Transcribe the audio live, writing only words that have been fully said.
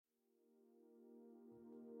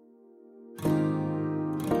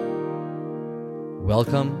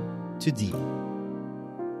Welcome to Deep,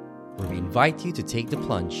 where we invite you to take the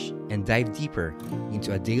plunge and dive deeper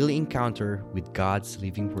into a daily encounter with God's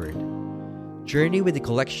living Word. Journey with a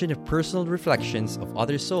collection of personal reflections of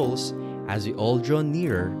other souls as we all draw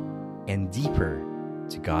nearer and deeper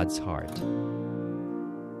to God's heart.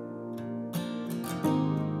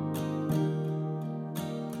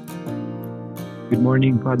 Good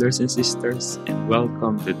morning, brothers and sisters, and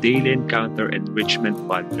welcome to Daily Encounter Enrichment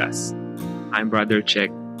Podcast. I'm Brother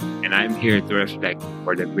Check, and I'm here to reflect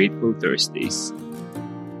for the Grateful Thursdays.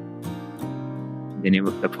 In the name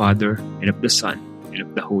of the Father, and of the Son, and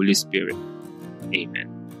of the Holy Spirit.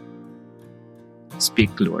 Amen.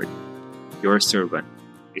 Speak, Lord. Your servant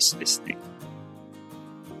is listening.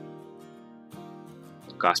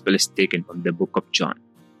 The Gospel is taken from the book of John.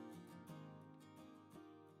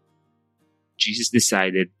 Jesus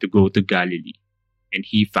decided to go to Galilee, and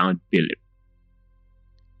he found Philip.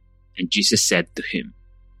 And Jesus said to him,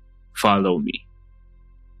 "Follow me."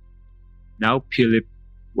 Now Philip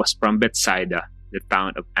was from Bethsaida, the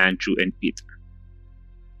town of Andrew and Peter.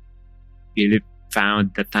 Philip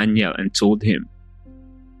found Nathanael and told him,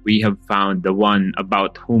 "We have found the one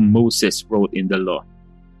about whom Moses wrote in the law,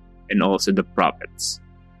 and also the prophets,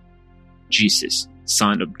 Jesus,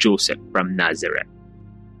 son of Joseph from Nazareth."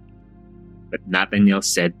 But Nathanael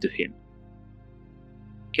said to him,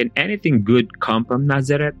 "Can anything good come from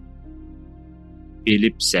Nazareth?"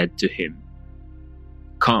 Philip said to him,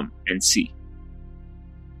 "Come and see."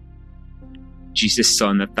 Jesus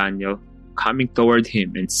saw Nathanael coming toward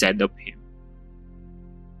him and said of him,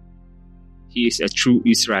 "He is a true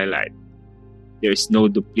Israelite. There is no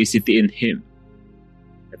duplicity in him."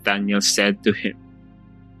 Nathanael said to him,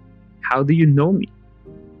 "How do you know me?"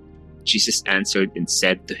 Jesus answered and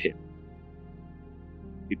said to him,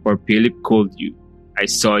 "Before Philip called you, I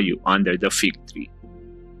saw you under the fig tree."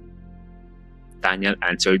 Nathanael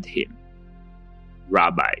answered him,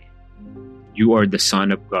 "Rabbi, you are the Son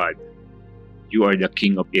of God. You are the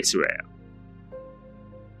King of Israel."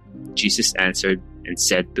 Jesus answered and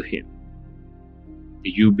said to him, "Do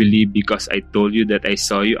you believe because I told you that I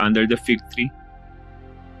saw you under the fig tree?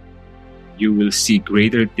 You will see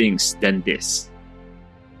greater things than this."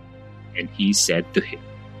 And he said to him,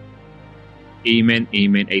 "Amen,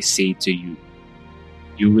 amen, I say to you,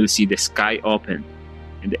 you will see the sky open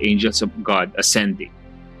and the angels of God ascending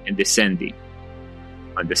and descending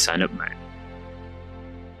on the Son of Man."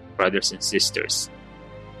 Brothers and sisters,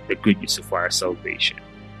 the good news of our salvation.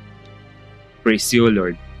 Praise you,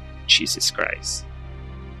 Lord Jesus Christ.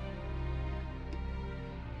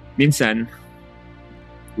 Minsan,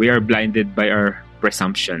 we are blinded by our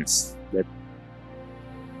presumptions that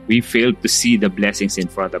we fail to see the blessings in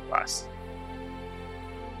front of us.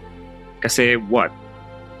 Kasi what?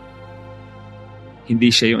 Hindi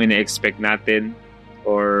siya yung ina-expect natin,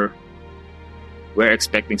 or we're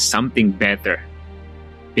expecting something better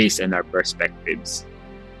based on our perspectives.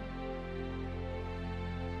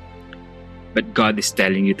 But God is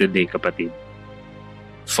telling you today, kapatid,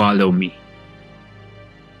 follow me.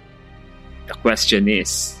 The question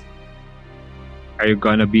is, are you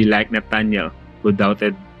gonna be like Nathanael, who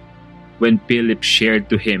doubted when Philip shared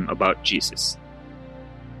to him about Jesus?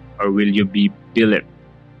 Or will you be Philip,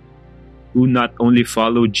 who not only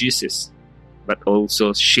followed Jesus, but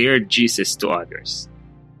also shared Jesus to others?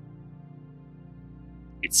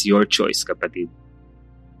 It's your choice, kapatid.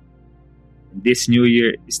 This new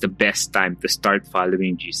year is the best time to start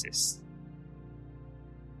following Jesus.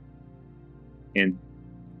 And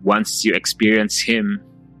once you experience Him,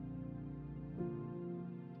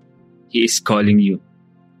 He is calling you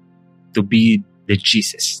to be the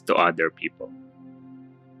Jesus to other people.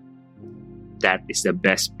 That is the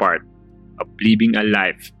best part of living a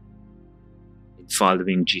life in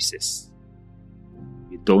following Jesus.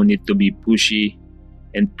 You don't need to be pushy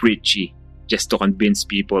and preachy just to convince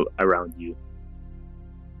people around you.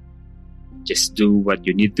 Just do what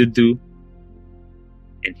you need to do,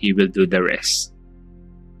 and He will do the rest.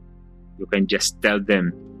 You can just tell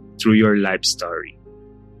them through your life story.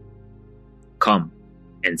 Come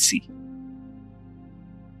and see.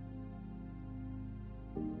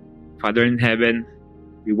 Father in heaven,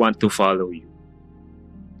 we want to follow you.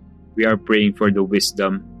 We are praying for the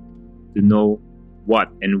wisdom to know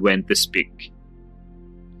what and when to speak,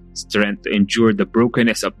 strength to endure the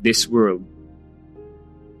brokenness of this world,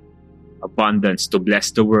 abundance to bless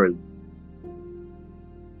the world,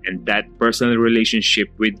 and that personal relationship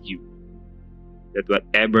with you, that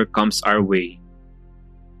whatever comes our way,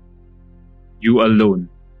 you alone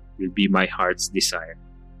will be my heart's desire.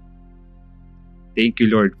 Thank you,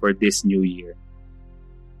 Lord, for this new year.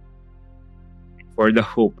 for the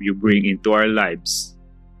hope you bring into our lives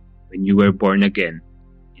when you were born again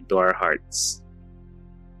into our hearts.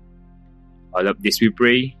 All of this we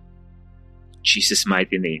pray in Jesus'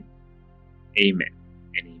 mighty name. Amen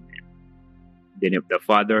and amen. In the name of the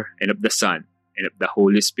Father, and of the Son, and of the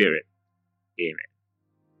Holy Spirit. Amen.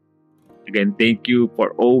 Again, thank you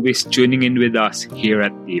for always tuning in with us here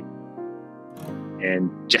at Deep.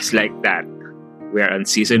 And just like that, we are on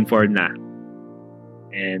season 4 na.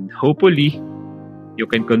 And hopefully, you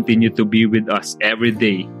can continue to be with us every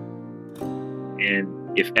day. And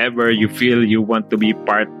if ever you feel you want to be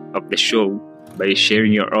part of the show by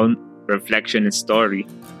sharing your own reflection and story,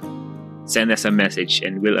 send us a message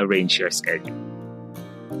and we'll arrange your schedule.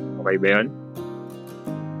 Okay ba yun?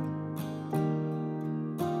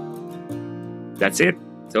 That's it.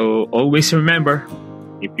 So always remember,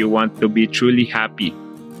 if you want to be truly happy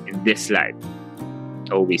in this life,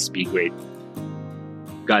 always be grateful.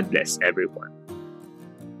 God bless everyone.